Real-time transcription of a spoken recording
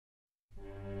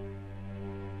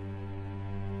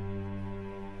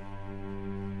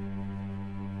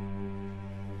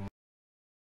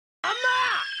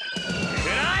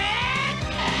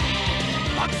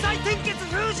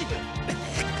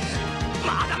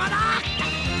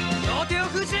を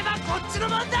封じればこっちの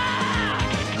もんだ。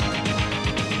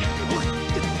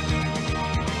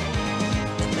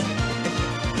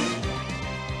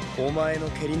お前の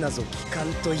蹴りなぞ効か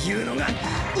んというのがわ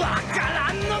か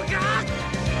らんのか。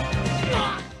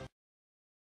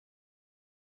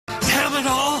Damn it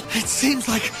all! It seems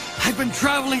like I've been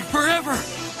traveling forever.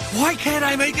 Why can't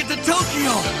I make it to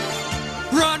Tokyo?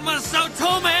 Ranma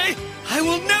Saotome! I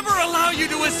will never allow you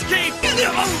to escape!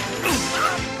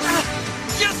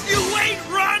 Just you wait,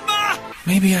 Ranma!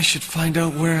 Maybe I should find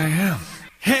out where I am.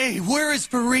 Hey, where is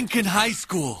Furinkan High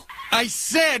School? I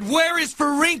said, where is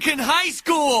Furinkan High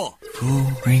School?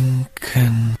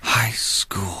 Furinkan High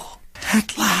School.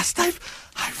 At last, I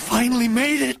finally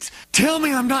made it. Tell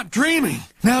me I'm not dreaming.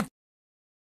 Now...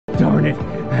 Darn it!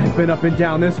 I've been up and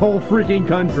down this whole freaking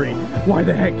country. Why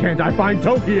the heck can't I find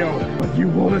Tokyo? But you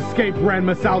won't escape,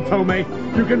 Ranma Saotome.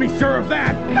 You can be sure of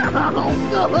that.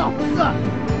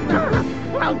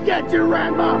 I'll get you,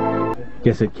 Ranma.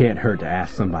 Guess it can't hurt to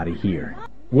ask somebody here.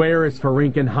 Where is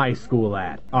Furinkan High School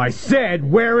at? I said,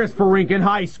 where is Furinkan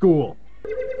High School?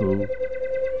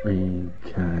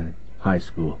 Furinkan High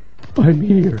School. I'm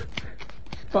here.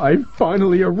 I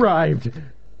finally arrived.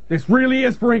 This really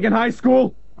is Furinkan High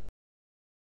School?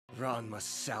 Ranma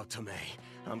Saotome,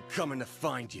 I'm coming to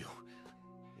find you.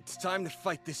 It's time to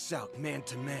fight this out, man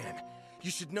to man. You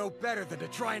should know better than to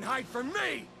try and hide from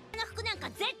me!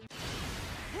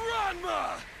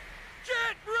 Ranma!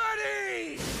 Get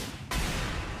ready!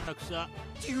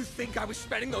 Do you think I was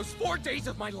spending those 4 days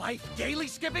of my life daily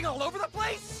skipping all over the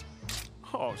place?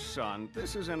 Oh, son,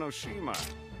 this is Enoshima.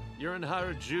 You're in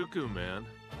Harajuku, man.